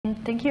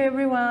Thank you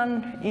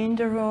everyone in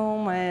the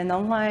room and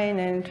online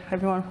and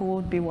everyone who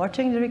would be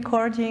watching the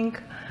recording.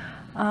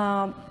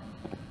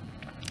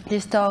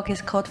 This talk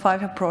is called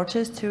 5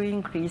 Approaches to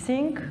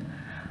Increasing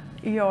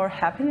Your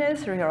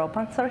Happiness or Your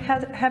Open Source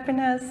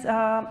Happiness.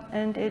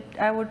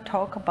 I would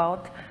talk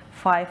about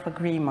 5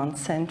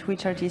 agreements. And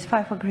which are these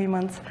 5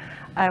 agreements,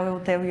 I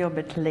will tell you a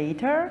bit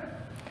later.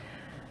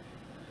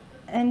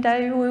 And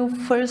I will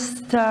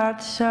first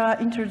start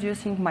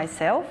introducing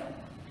myself.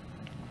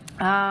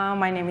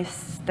 My name is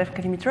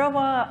Stefka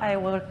Dimitrova. I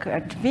work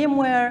at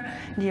VMware,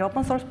 the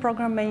open source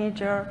program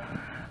manager,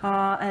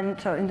 and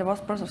in the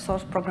open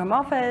source program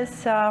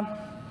office. Dawn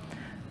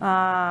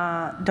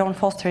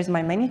Foster is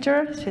my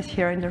manager. She's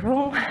here in the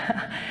room.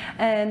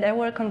 And I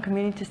work on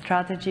community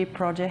strategy,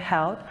 project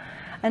health.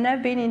 And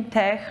I've been in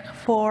tech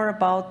for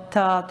about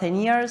 10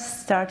 years,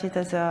 started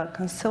as a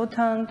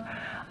consultant.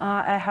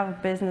 I have a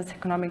business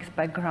economics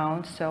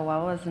background, so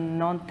I was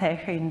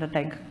non-tech in the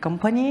tech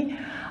company.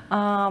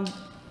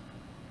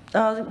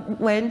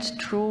 Went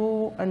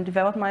through and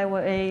developed my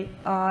way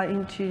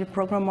into the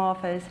program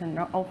office and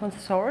open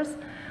source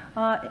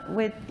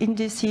in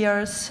these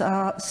years.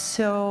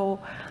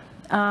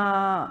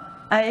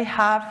 I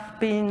have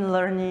been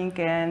learning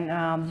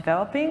and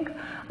developing.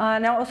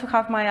 And I also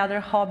have my other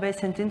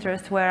hobbies and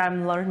interests where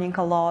I'm learning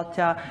a lot,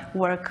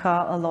 work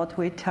a lot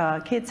with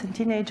kids and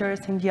teenagers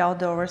in the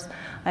outdoors.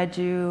 I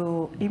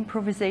do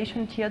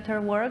improvisation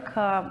theater work,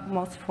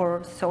 most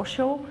for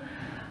social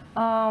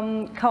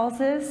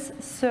causes.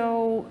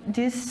 So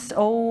these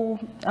all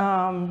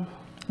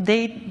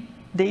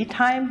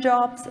daytime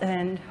jobs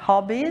and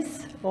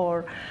hobbies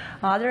or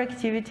other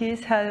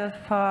activities have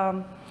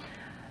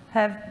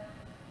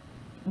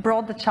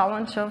brought the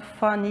challenge of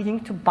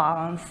needing to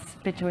balance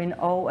between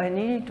all and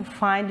needing to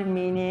find a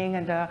meaning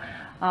and a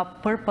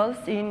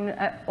purpose in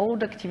all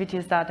the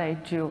activities that I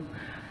do.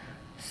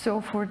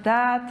 So for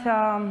that,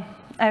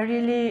 I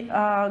really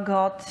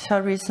got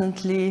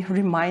recently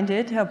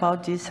reminded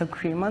about these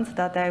agreements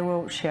that I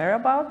will share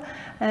about,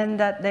 and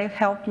that they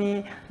help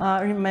me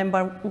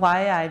remember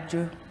why I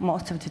do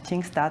most of the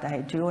things that I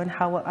do and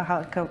how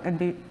I can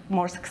be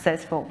more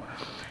successful.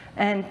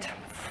 And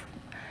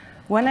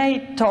when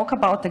I talk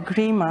about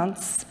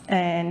agreements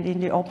and in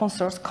the open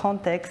source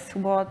context,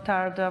 what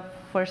are the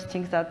first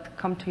things that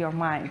come to your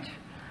mind?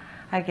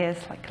 I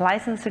guess like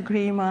license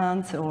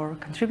agreements or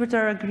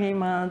contributor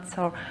agreements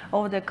or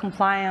all the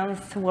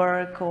compliance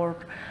work or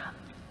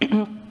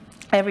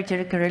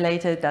everything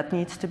related that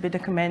needs to be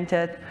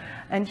documented.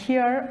 And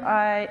here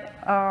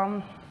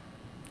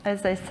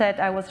as I said,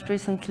 I was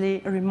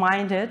recently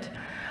reminded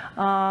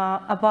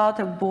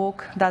about a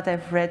book that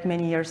I've read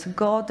many years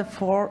ago, The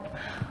 4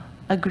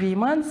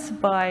 Agreements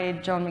by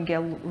John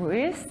Miguel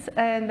Ruiz,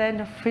 and then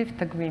the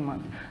 5th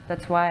agreement.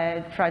 That's why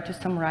I try to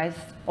summarize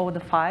all the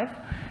 5.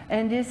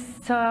 And this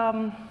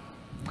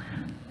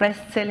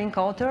best-selling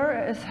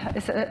author is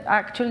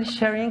actually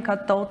sharing a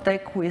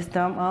Toltec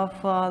wisdom of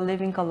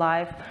living a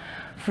life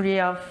free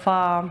of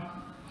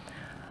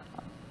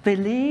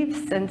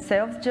beliefs and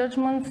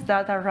self-judgments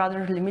that are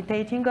rather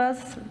limiting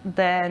us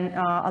than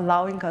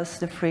allowing us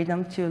the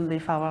freedom to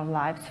live our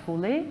lives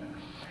fully.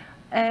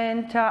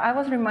 And I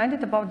was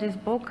reminded about this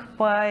book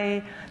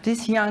by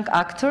these young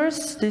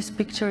actors. This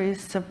picture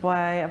is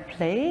by a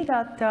play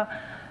that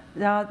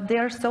they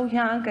are so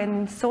young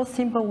and in so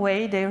simple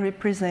way they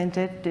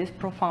represented this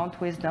profound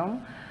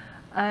wisdom.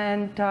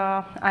 And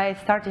I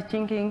started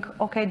thinking,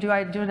 okay, do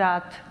I do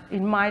that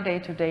in my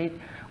day-to-day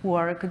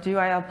work? Do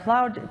I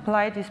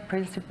apply these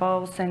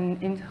principles,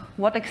 and in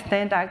what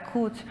extent I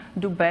could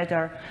do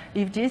better?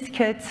 If these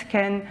kids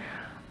can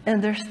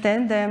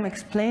understand them,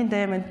 explain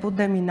them, and put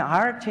them in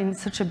art in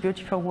such a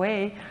beautiful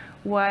way,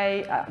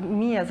 why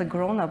me as a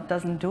grown-up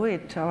doesn't do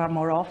it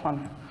more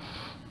often?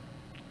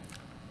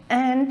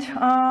 And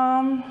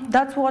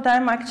that's what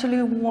I'm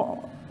actually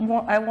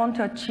I want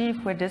to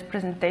achieve with this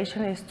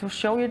presentation, is to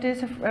show you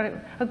these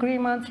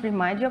agreements,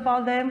 remind you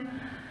about them.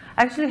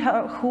 Actually,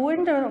 who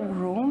in the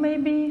room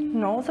maybe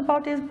knows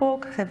about this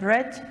book, have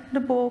read the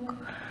book,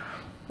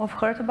 or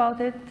heard about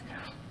it?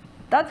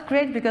 That's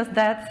great, because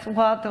that's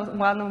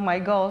one of my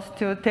goals,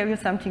 to tell you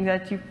something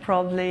that you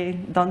probably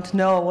don't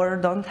know or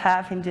don't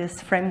have in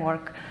this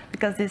framework,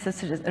 because this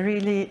is a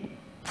really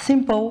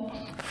simple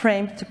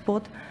frame to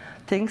put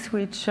things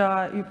which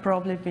you've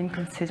probably been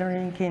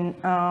considering in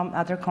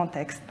other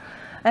contexts.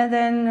 And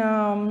then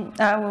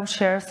I will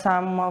share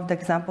some of the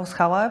examples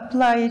how I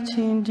apply it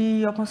in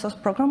the open source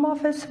program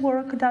office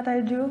work that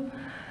I do,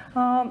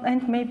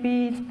 and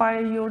maybe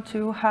inspire you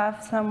to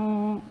have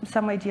some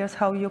ideas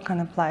how you can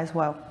apply as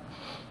well.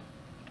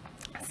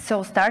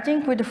 So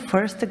starting with the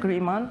first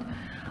agreement,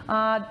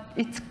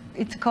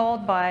 it's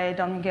called by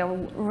Don Miguel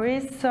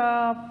Ruiz,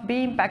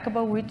 Be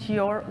Impeccable With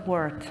Your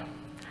Word.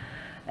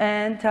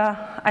 And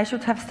I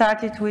should have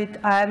started with,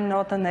 I'm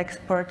not an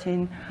expert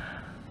in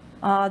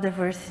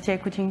diversity,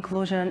 equity,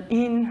 inclusion,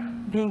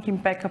 in being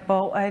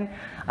impeccable. And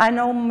I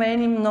know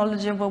many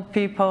knowledgeable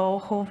people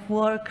who've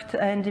worked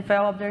and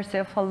developed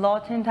themselves a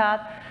lot in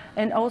that,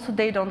 and also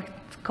they don't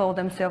call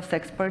themselves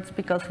experts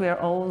because we are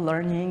all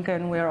learning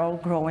and we are all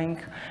growing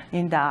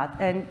in that.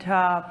 And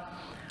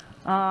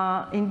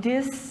in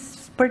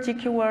this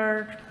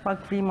particular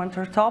agreement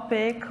or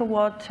topic,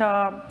 what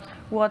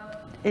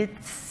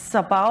it's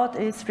about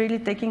is really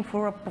taking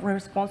full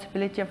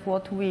responsibility of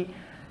what we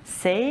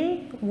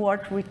say,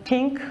 what we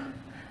think,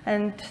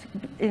 and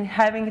in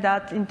having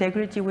that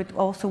integrity with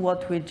also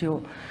what we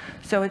do.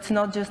 So it's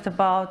not just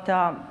about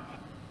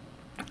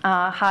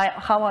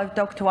how I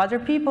talk to other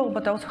people,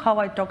 but also how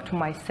I talk to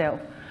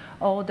myself.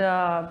 All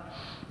the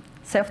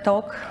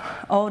self-talk,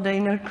 all the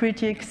inner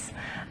critics,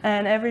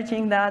 and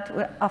everything that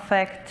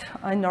affect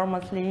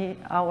enormously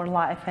our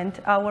life and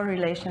our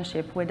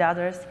relationship with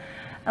others,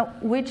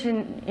 which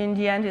in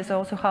the end is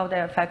also how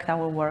they affect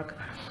our work.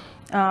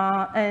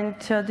 And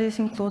this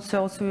includes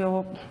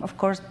also, of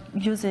course,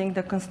 using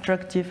the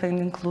constructive and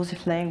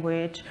inclusive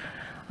language,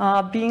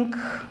 being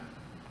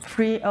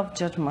free of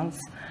judgments,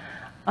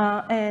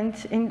 and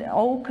in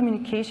all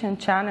communication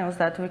channels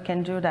that we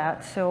can do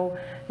that. So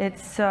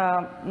it's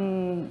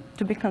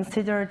to be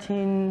considered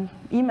in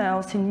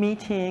emails, in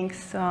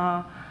meetings,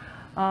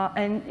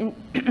 and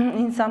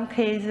in some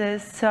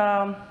cases,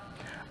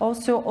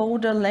 also all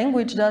the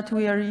language that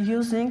we are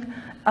using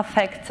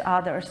affects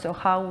others. So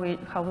how we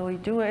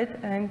do it,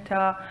 and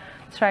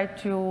try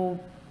to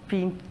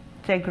be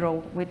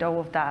integral with all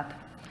of that.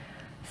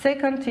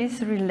 Second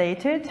is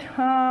related,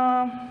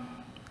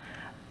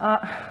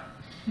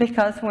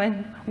 because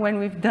when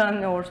we've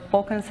done or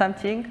spoken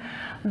something,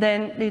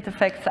 then it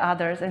affects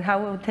others, and how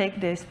we'll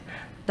take this.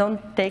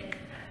 Don't take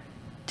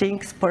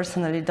things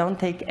personally, don't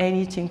take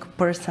anything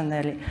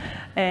personally.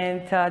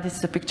 And this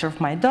is a picture of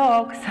my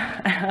dogs,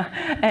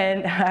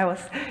 and I was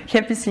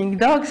happy seeing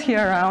dogs here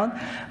around,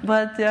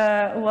 but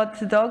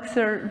what dogs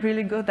are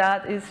really good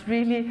at is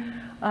really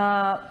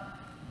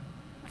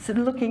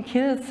looking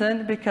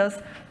innocent,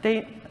 because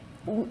they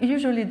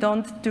usually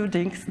don't do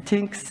things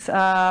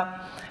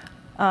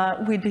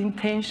with the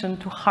intention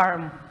to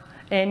harm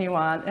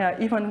anyone,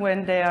 even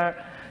when they are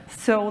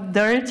so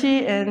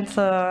dirty and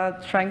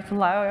trying to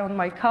lie on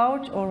my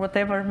couch or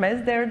whatever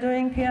mess they're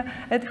doing here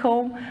at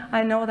home.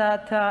 I know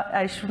that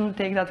I shouldn't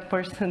take that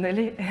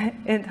personally.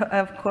 And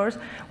of course,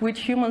 with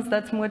humans,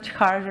 that's much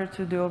harder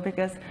to do,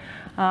 because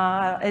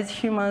as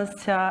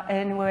humans,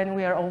 and when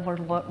we are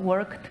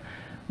overworked,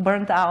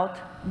 burnt out,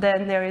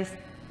 then there is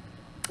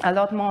a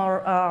lot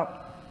more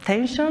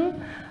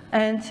tension,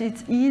 and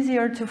it's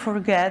easier to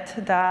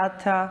forget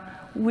that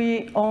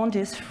we own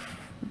this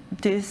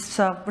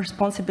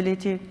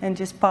responsibility and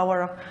this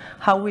power of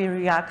how we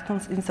react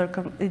in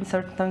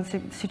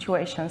certain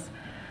situations.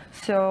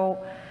 So,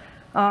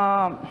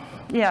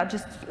 yeah,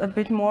 just a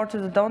bit more to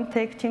the don't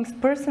take things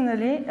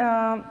personally.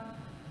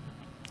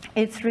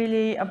 It's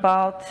really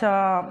about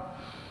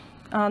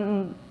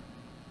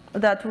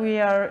that we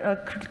are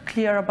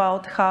clear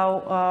about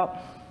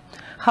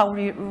how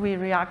we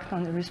react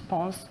on the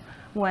response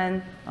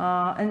when,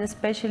 and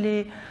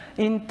especially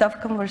in tough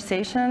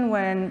conversation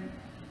when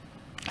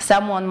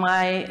someone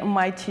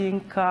might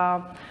think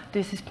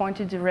this is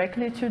pointed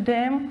directly to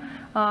them.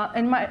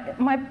 And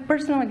my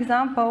personal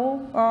example,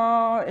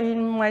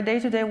 in my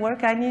day-to-day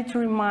work, I need to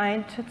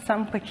remind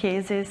some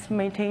cases,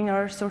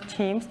 maintainers or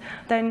teams,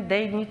 that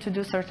they need to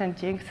do certain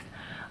things,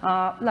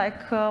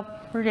 like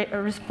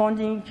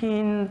responding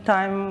in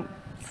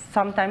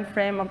some time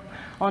frame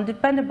on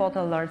dependable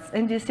alerts.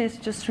 And this is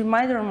just a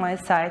reminder on my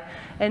side.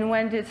 And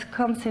when this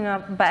comes in a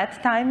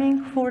bad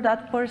timing for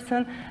that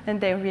person and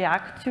they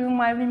react to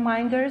my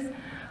reminders,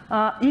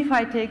 if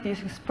I take this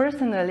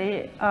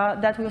personally,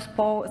 that will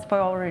spoil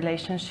our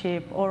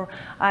relationship, or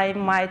I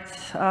might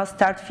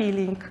start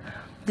feeling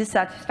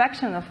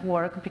dissatisfaction of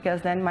work,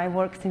 because then my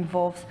work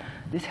involves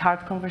these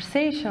hard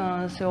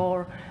conversations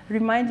or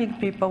reminding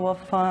people of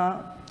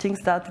things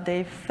that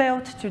they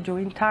failed to do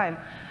in time.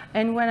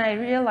 And when I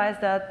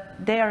realize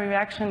that their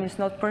reaction is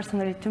not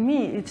personally to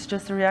me, it's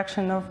just a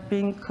reaction of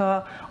being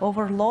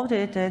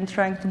overloaded and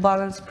trying to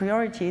balance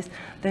priorities,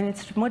 then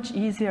it's much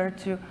easier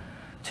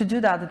to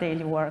do that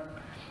daily work.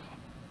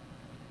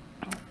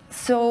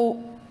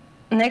 So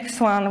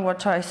next one,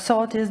 what I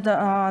thought is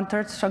the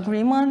third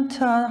agreement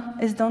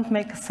is don't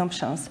make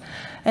assumptions.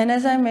 And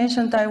as I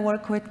mentioned, I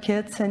work with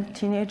kids and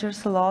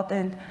teenagers a lot,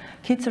 and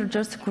kids are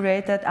just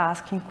great at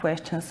asking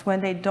questions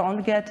when they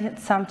don't get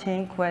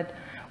something,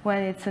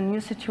 when it's a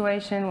new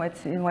situation, when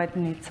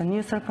it's a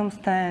new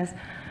circumstance,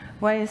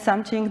 when it's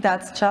something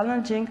that's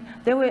challenging,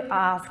 they will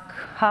ask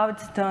how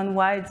it's done,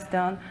 why it's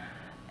done.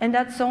 And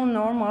that's so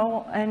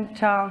normal.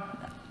 And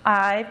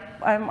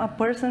I'm a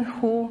person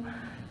who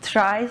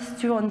tries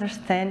to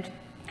understand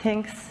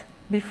things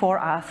before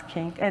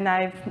asking. And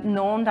I've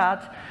known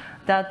that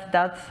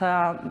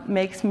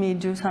makes me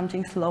do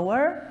something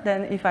slower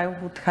than if I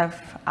would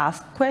have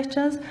asked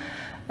questions.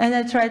 And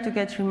I try to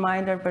get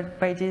reminded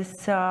by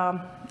this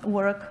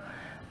work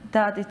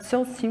that it's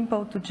so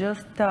simple to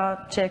just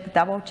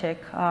double check.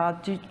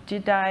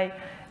 Did I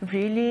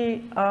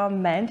really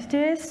meant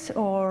this,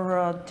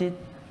 or did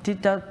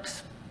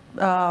that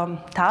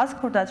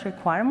task or that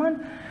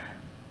requirement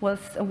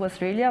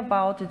was really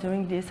about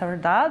doing this or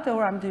that,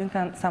 or I'm doing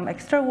some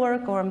extra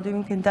work, or I'm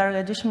doing entirely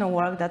additional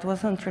work that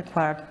wasn't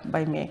required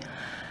by me.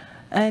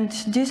 And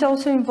this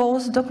also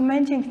involves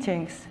documenting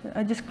things,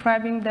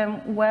 describing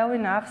them well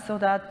enough so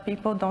that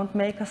people don't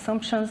make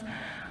assumptions,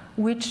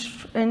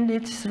 and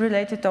it's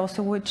related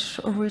also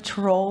which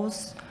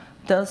roles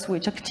does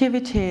which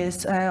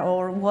activities,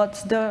 or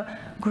what's the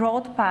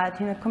growth path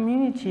in a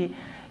community,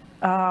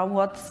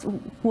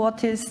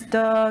 what is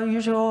the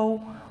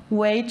usual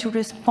way to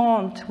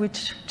respond,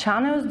 which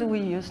channels do we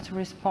use to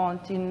respond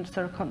in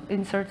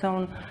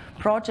certain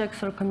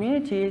projects or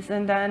communities,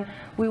 and then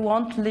we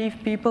won't leave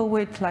people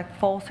with like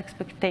false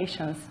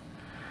expectations.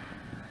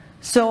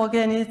 So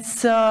again,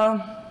 it's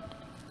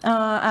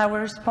our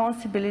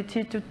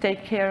responsibility to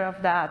take care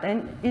of that.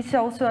 And it's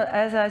also,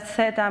 as I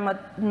said, I'm a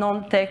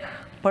non-tech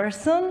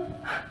person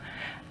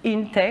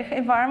in tech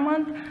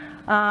environment.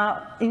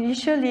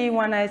 Initially,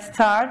 when I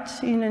start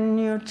in a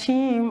new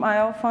team, I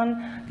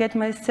often get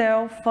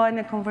myself in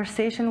a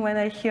conversation when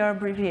I hear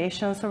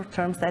abbreviations or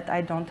terms that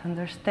I don't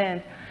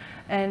understand.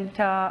 And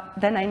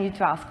then I need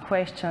to ask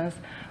questions.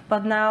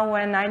 But now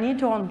when I need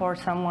to onboard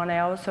someone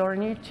else or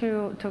need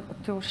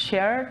to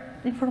share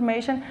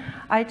information,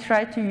 I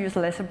try to use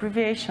less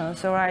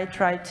abbreviations, or I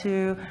try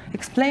to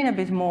explain a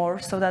bit more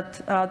so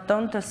that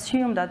don't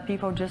assume that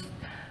people just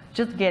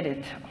get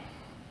it.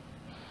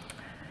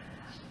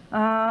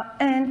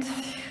 And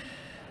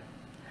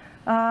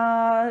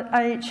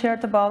I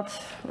shared about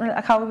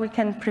how we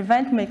can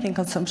prevent making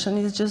consumption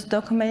is just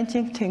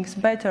documenting things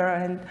better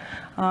and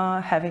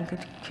having a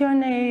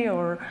Q&A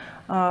or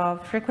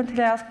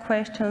frequently asked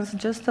questions,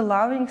 just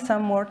allowing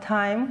some more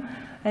time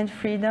and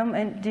freedom.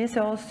 And this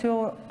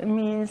also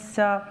means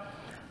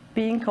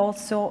being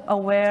also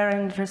aware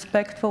and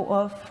respectful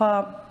of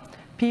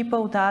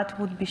people that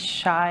would be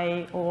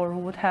shy or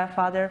would have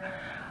other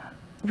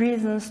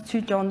reasons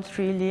to don't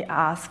really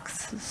ask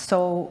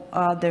so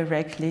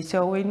directly.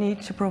 So we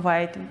need to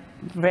provide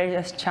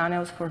various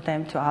channels for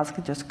them to ask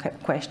just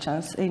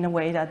questions in a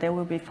way that they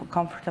will be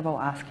comfortable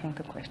asking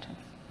the questions.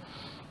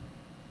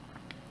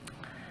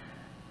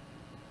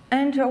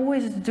 And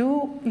always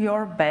do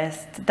your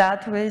best.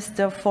 That was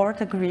the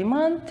fourth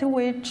agreement,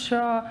 which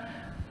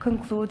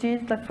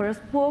concluded the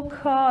first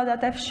book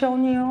that I've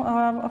shown you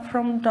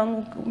from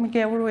Don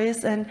Miguel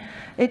Ruiz, and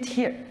it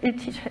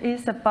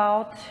is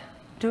about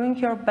doing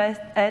your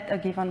best at a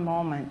given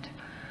moment.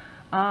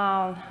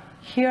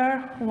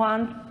 Here,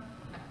 one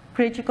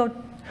critical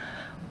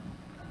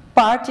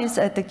part is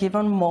at a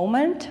given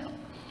moment,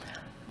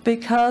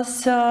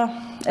 because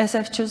as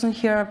I've chosen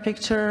here a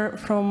picture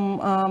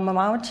from a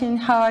mountain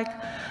hike,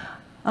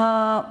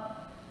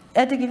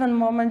 at a given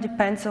moment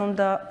depends on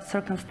the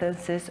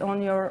circumstances,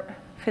 on your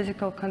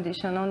physical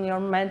condition, on your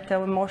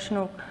mental,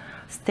 emotional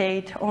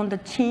state, on the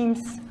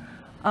team's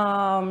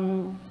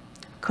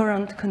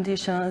current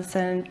conditions,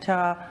 and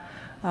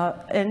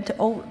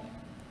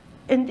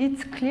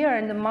it's clear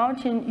in the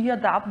mountain you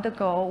adapt the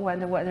goal when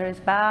the weather is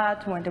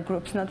bad, when the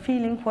group's not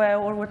feeling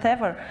well, or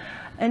whatever.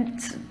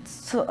 And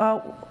so,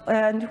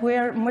 and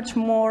we're much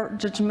more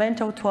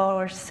judgmental to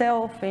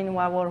ourselves in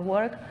our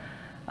work.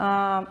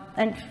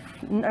 And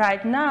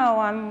right now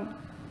I'm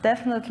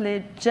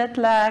definitely jet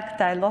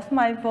lagged. I lost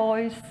my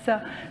voice,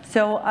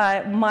 so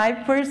my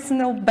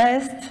personal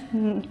best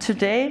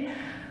today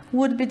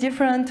would be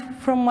different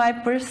from my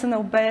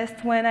personal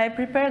best when I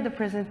prepare the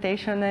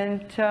presentation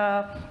and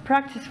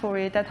practice for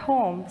it at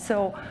home.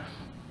 So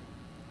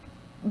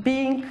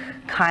being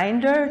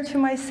kinder to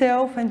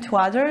myself and to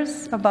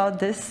others about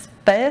this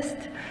best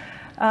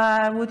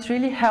would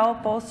really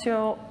help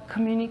also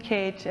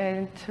communicate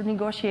and to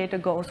negotiate the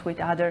goals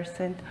with others,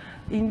 and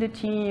in the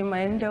team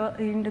and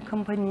in the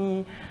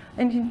company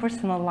and in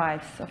personal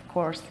lives, of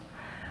course.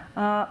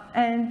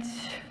 And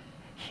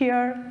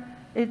here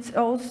it's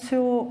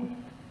also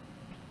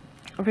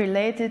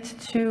related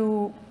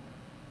to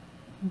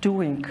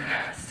doing.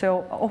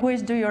 So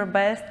always do your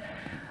best,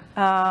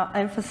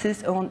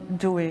 emphasis on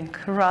doing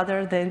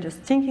rather than just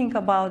thinking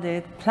about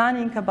it,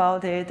 planning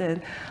about it,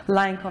 and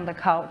lying on the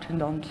couch and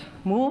don't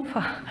move.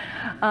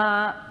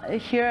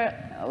 Here,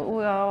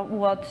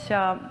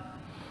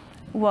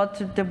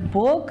 what the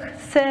book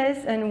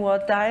says and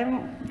what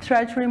I'm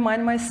trying to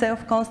remind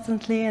myself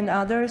constantly and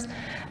others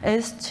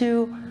is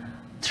to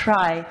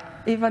try.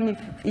 Even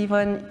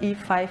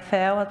if I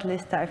fail, at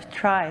least I've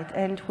tried.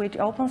 And with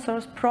open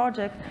source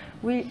project,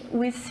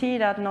 we see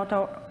that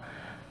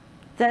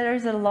there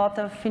is a lot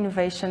of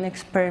innovation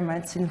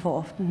experiments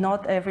involved.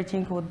 Not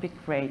everything would be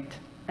great,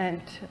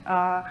 and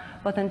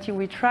but until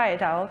we try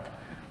it out,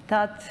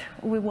 that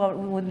we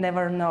would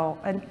never know.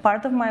 And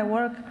part of my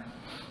work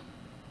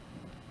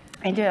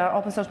in the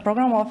open source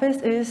program office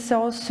is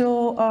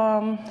also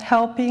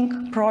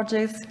helping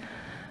projects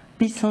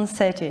be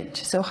sunsetted.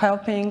 So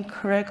helping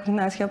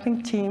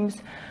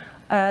teams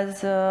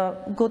as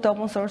good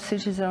open source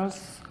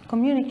citizens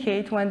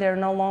communicate when they're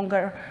no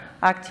longer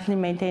actively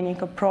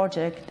maintaining a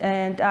project.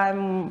 And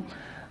I'm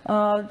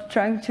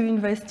trying to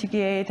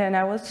investigate, and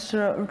I was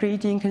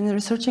reading and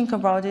researching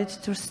about it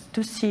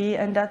to see,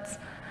 and that's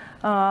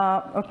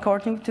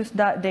according to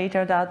that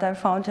data that I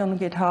found on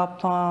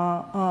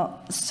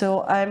GitHub.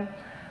 So I'm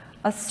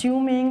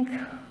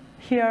assuming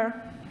here,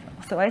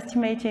 so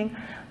estimating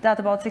that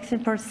about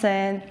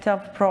 16%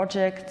 of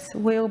projects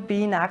will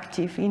be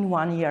inactive in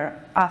 1 year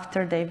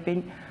after they've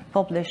been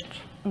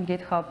published on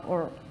GitHub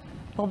or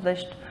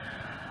published.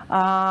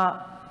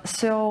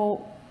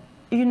 So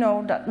you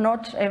know that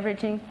not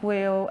everything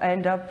will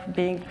end up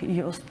being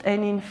used.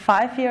 And in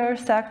 5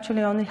 years,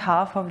 actually only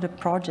half of the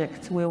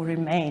projects will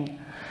remain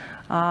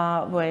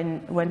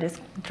when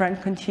this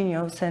trend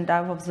continues. And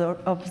I've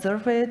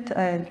observed it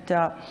and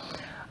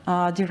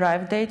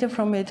derive data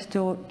from it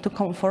to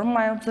confirm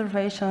my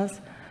observations.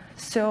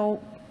 So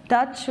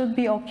that should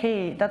be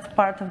okay. That's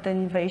part of the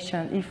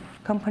innovation. If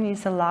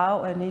companies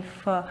allow and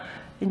if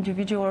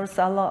individuals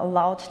are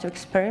allowed to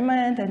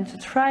experiment and to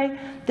try,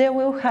 they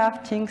will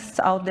have things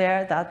out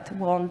there that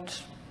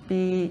won't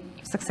be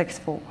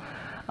successful.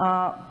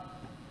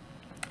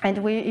 And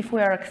if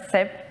we are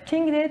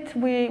accepting it,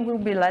 we will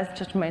be less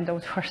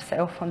judgmental to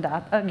ourselves on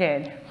that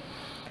again.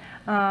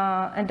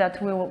 And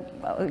that will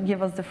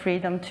give us the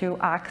freedom to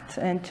act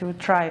and to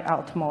try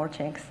out more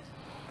things.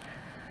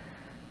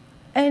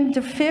 And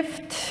the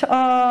fifth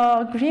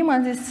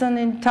agreement is an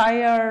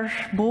entire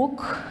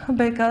book,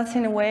 because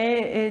in a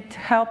way it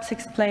helps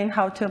explain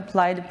how to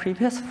apply the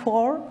previous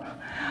four,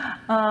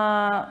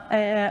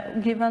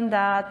 given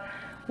that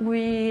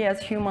we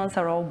as humans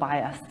are all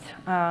biased.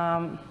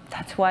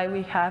 That's why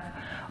we have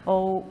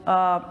all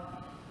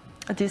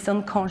this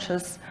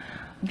unconscious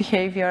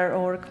behavior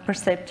or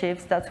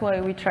perceptives. That's why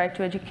we try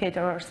to educate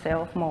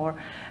ourselves more.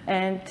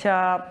 And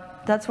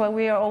that's why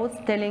we are all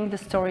telling the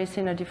stories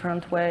in a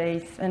different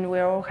ways, and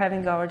we're all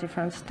having our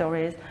different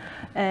stories.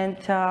 And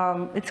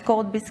it's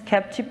called Be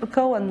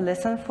Skeptical and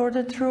Listen for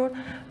the Truth.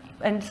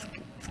 And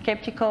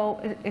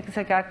skeptical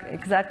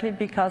exactly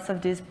because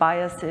of these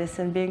biases,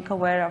 and being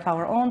aware of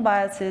our own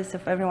biases,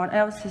 of everyone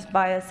else's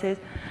biases,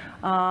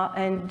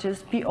 and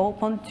just be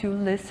open to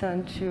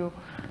listen to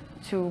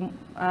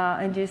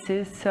and this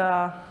is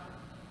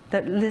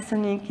that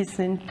listening is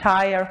the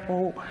entire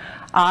whole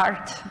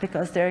art,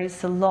 because there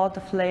is a lot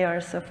of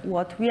layers of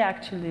what we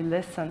actually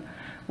listen,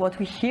 what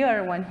we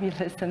hear when we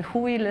listen, who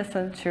we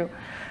listen to.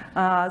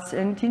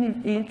 And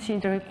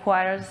it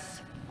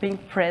requires being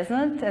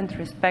present and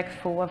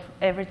respectful of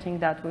everything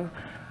that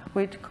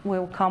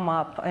will come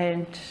up,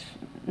 and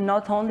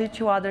not only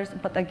to others,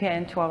 but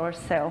again to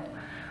ourselves.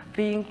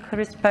 Being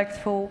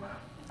respectful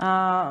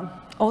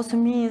also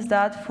means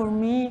that for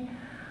me,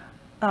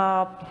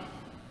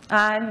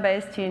 I'm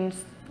based in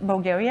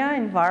Bulgaria,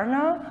 in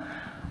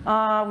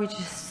Varna, which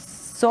is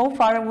so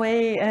far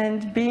away,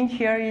 and being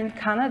here in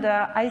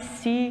Canada, I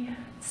see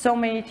so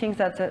many things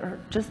that are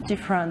just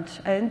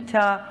different. And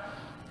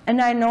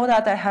I know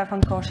that I have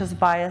unconscious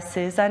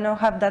biases. I know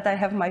that I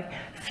have my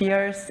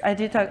fears. I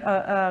did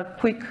a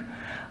quick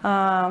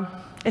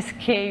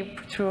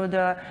escape through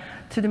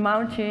to the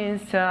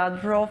mountains,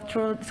 drove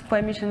through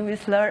Squamish and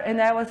Whistler, and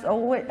I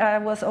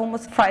was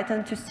almost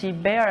frightened to see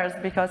bears,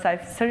 because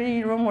I've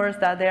heard rumors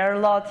that there are a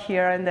lot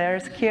here and they're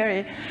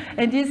scary.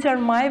 And these are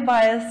my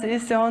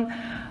biases on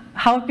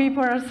how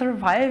people are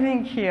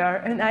surviving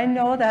here. And I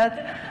know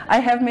that I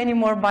have many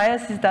more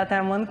biases that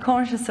I'm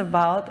unconscious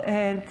about,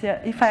 and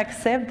if I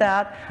accept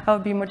that, I'll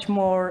be much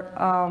more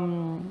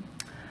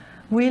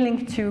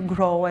willing to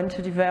grow and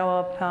to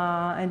develop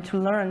and to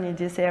learn in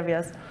these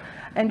areas.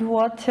 And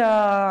what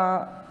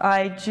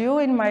I do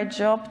in my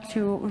job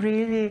to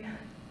really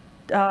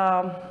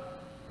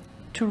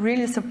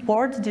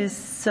support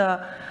this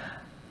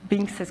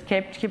being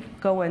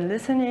skeptical and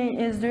listening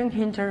is doing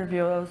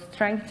interviews,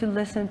 trying to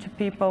listen to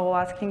people,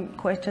 asking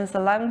questions,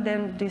 allowing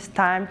them this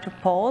time to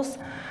pause,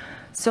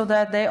 so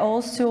that they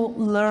also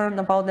learn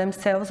about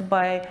themselves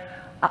by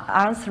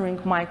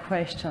answering my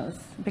questions,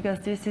 because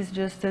this is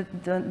just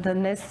the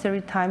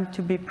necessary time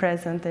to be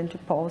present and to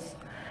pause.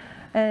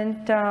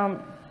 And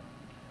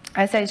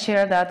as I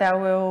share that, I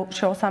will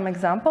show some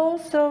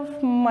examples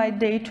of my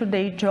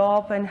day-to-day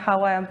job and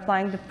how I am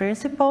applying the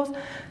principles.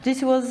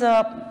 This was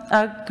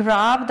a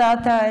graph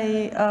that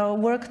I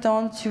worked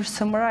on to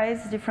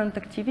summarize different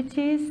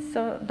activities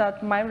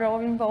that my role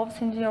involves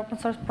in the open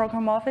source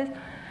program office.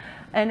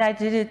 And I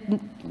did it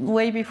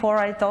way before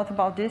I thought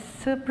about this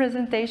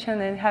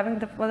presentation and having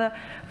the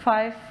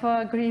 5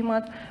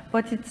 agreements.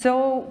 But it's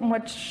so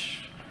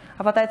much,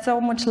 I so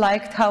much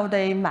liked how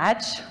they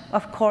match.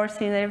 Of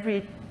course, in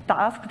every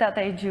task that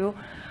I do,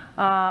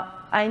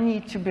 I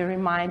need to be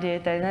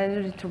reminded, and I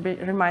need to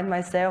remind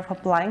myself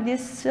applying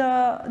these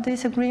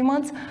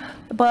agreements.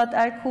 But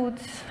I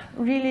could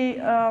really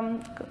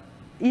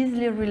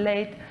easily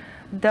relate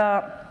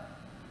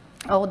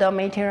all the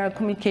maintainer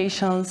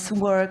communications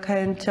work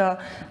and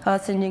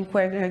sending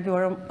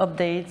regular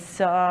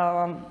updates,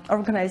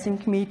 organizing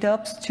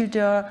meetups to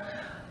the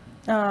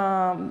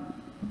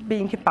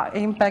being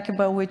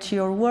impeccable with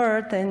your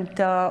word and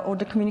all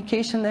the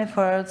communication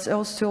efforts.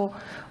 Also,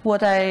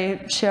 what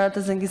I shared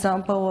as an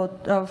example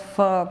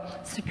of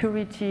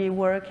security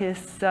work is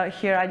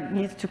here I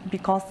need to be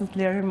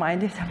constantly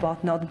reminded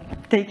about not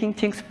taking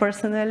things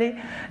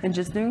personally and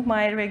just doing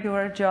my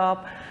regular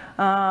job.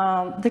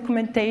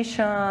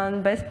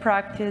 Documentation, best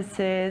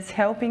practices,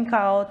 helping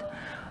out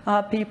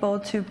people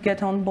to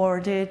get on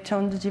board it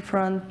on the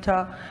different,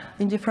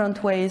 in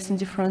different ways, in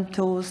different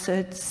tools.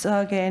 It's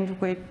again,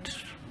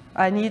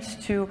 I need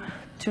to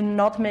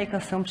not make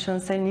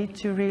assumptions. I need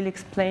to really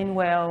explain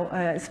well,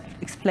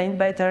 explain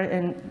better,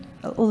 and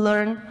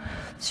learn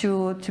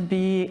to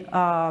be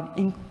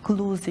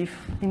inclusive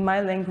in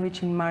my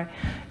language, in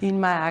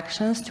my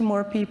actions to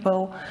more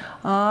people.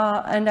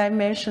 And I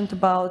mentioned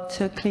about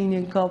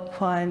cleaning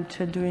up and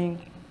doing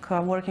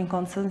working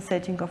on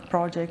sunsetting of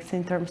projects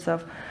in terms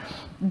of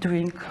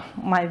doing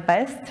my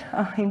best.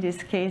 In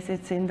this case,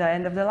 it's in the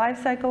end of the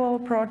life cycle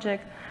of a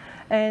project,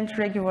 and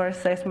regular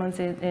assessments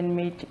in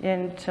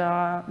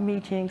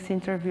meetings,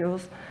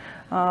 interviews,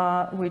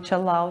 which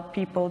allow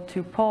people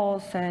to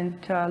pause and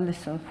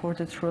listen for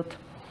the truth.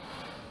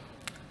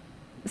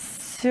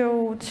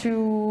 So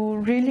to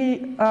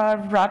really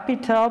wrap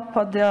it up,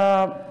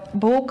 the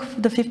book,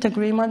 The Fifth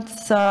Agreement,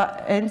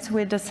 ends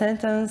with the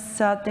sentence,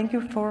 "Thank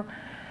you for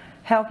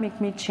helping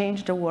me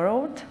change the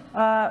world,"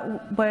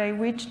 by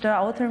which the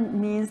author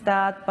means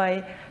that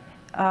by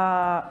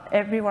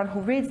everyone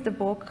who reads the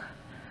book,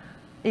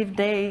 if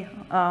they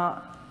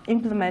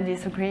implement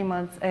these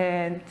agreements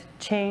and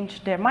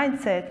change their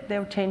mindset,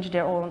 they'll change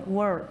their own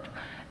world.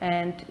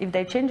 And if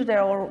they change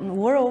their own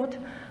world,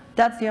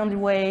 that's the only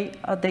way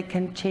they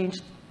can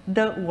change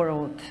the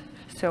world.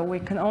 So we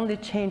can only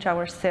change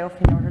ourselves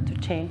in order to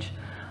change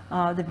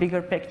the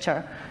bigger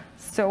picture.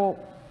 So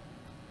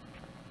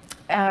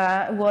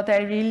what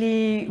I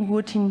really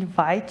would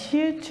invite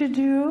you to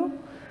do,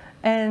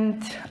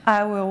 and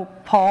I will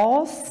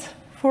pause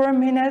for a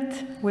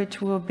minute,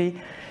 which will be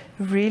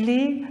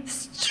really,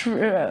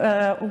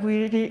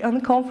 really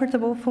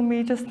uncomfortable for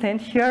me to stand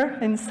here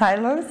in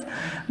silence,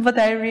 but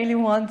I really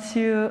want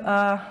to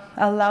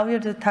allow you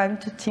the time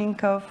to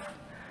think of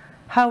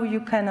how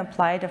you can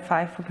apply the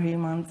 5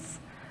 agreements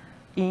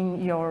in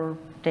your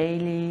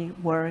daily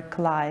work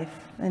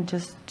life, and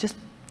just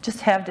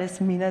have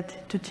this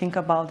minute to think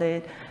about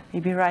it,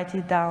 maybe write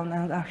it down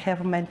and have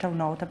a mental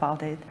note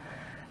about it.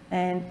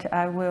 And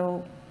I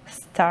will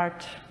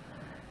start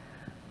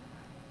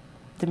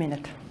the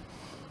minute.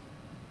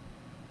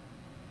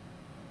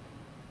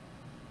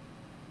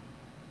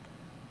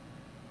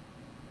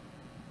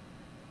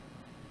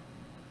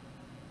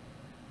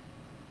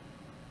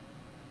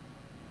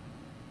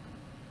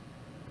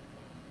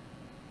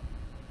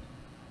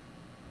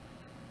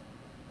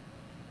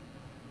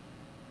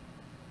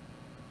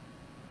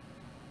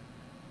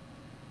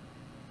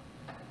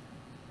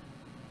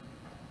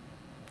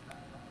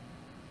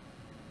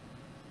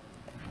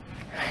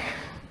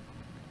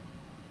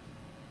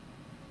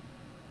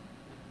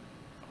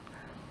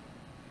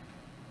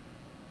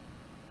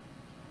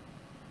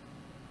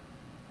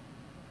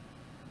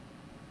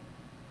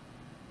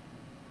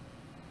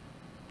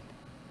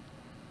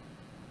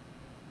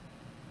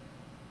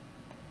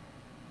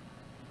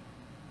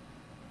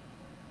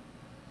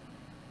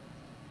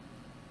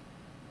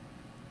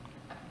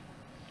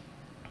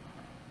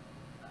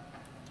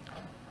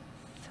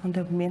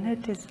 The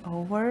minute is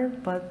over,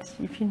 but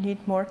if you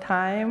need more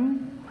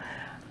time,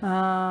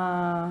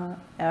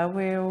 I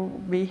will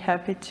be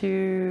happy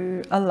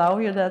to allow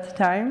you that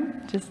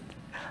time. Just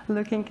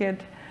looking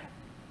at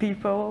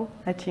people,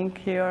 I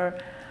think you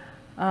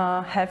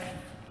have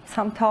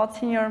some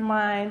thoughts in your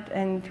mind,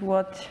 and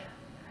what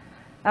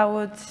I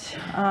would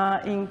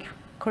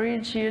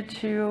encourage you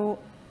to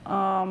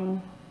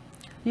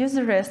use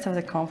the rest of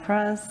the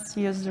conference,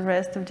 use the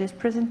rest of this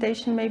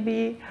presentation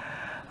maybe,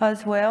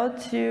 as well,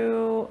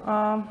 to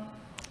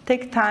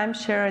take time,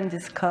 share and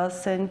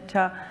discuss, and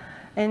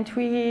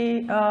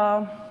we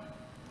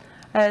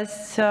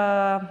as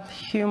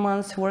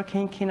humans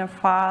working in a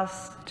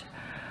fast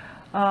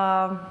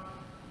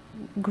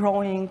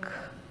growing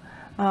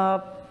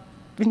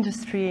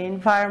industry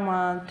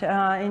environment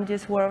in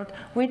this world,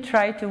 we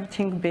try to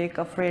think big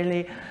of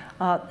really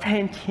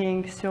 10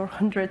 things or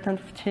 100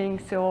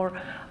 things, or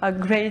a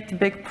great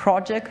big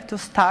project to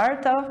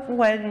start off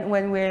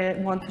when we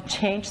want to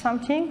change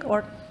something,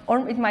 or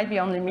it might be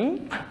only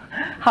me,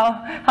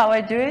 how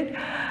I do it.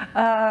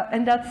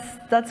 And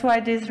that's why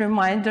these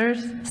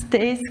reminders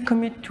stays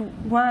commit to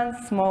one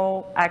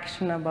small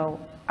actionable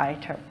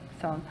item.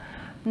 So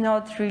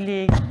not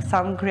really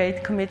some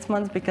great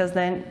commitments, because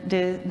then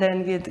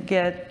it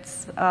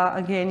gets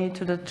again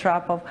into the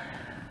trap of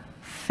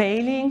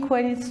failing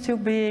when it's too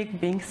big,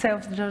 being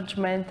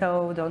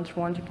self-judgmental, don't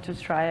want to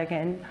try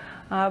again.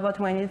 But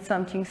when it's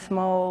something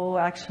small,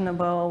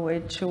 actionable,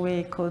 which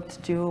we could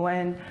do,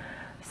 and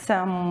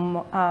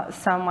some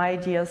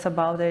ideas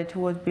about it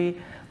would be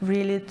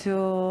really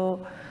to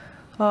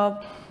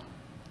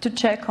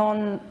check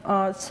on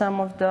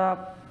some of the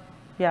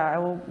yeah, I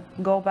will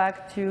go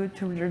back to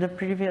the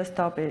previous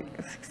topic,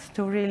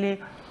 to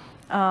really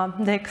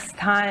next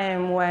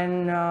time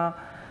when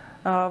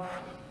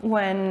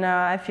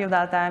I feel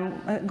that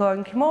I'm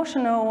going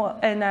emotional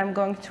and I'm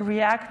going to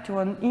react to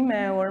an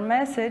email or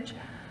message,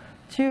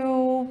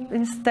 to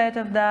instead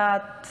of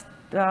that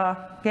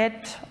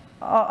get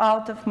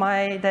out of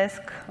my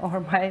desk or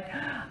my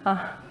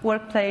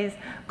workplace,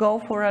 go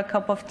for a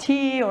cup of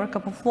tea or a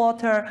cup of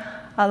water,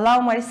 allow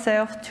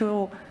myself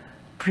to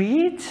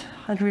breathe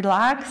and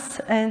relax,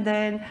 and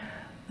then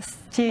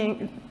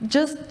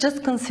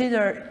just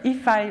consider,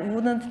 if I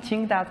wouldn't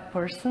think that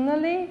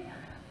personally,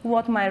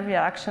 what my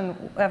reaction,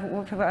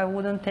 if I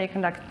wouldn't take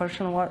that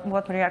person,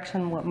 what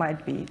reaction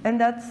might be. And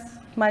that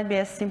might be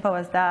as simple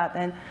as that,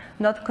 and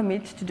not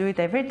commit to do it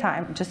every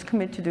time, just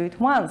commit to do it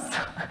once.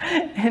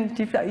 And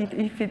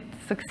if it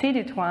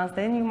succeeded once,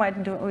 then you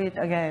might do it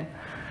again.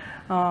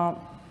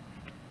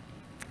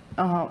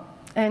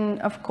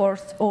 And of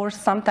course, or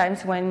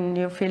sometimes when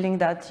you're feeling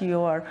that you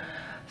are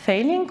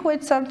failing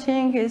with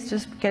something, is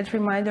just get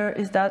reminder,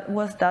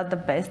 was that the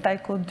best I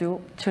could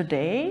do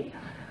today?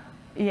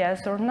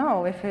 Yes or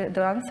no? If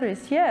the answer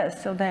is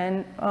yes, so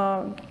then,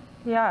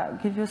 yeah,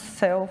 give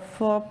yourself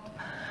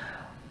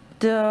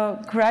the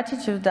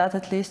gratitude that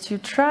at least you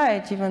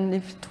tried, even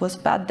if it was a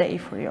bad day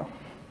for you.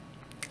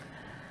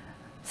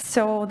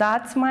 So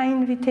that's my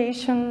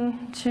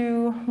invitation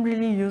to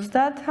really use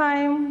that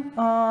time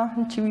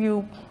until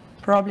you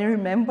probably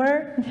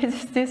remember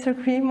these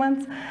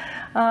disagreements.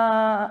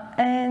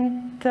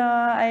 And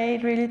I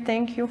really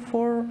thank you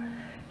for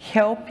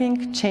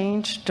helping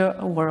change the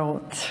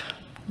world,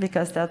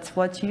 because that's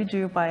what you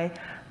do by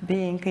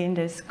being in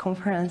this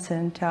conference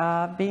and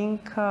being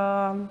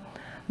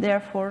there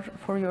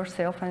for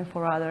yourself and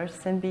for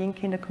others, and being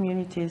in the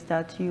communities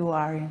that you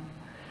are in.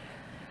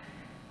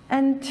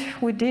 And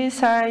with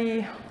this,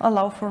 I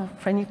allow for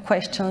any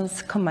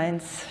questions,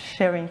 comments,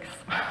 sharings.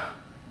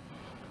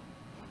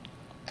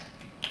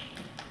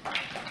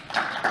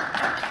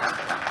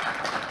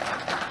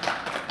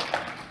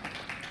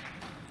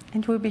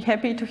 And we'll be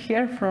happy to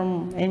hear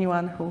from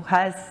anyone who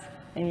has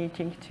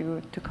anything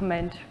to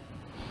comment.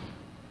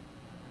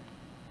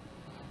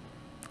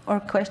 Or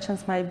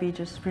questions might be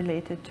just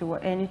related to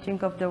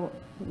anything of the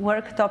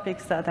work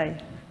topics that I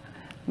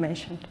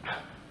mentioned.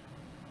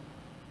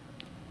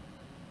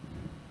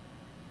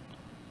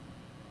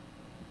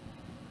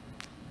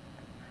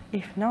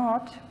 If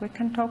not, we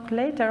can talk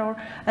later.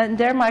 And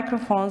their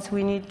microphones,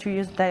 we need to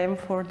use them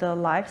for the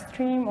live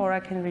stream, or I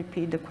can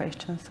repeat the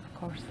questions, of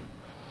course.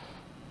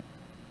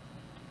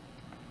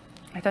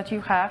 I thought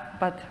you have,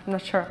 but I'm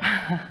not sure.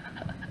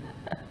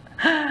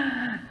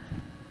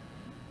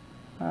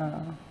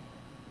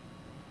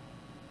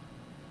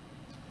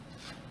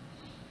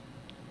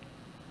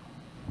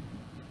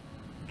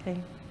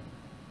 Okay.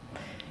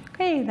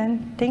 Okay,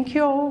 then thank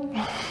you all.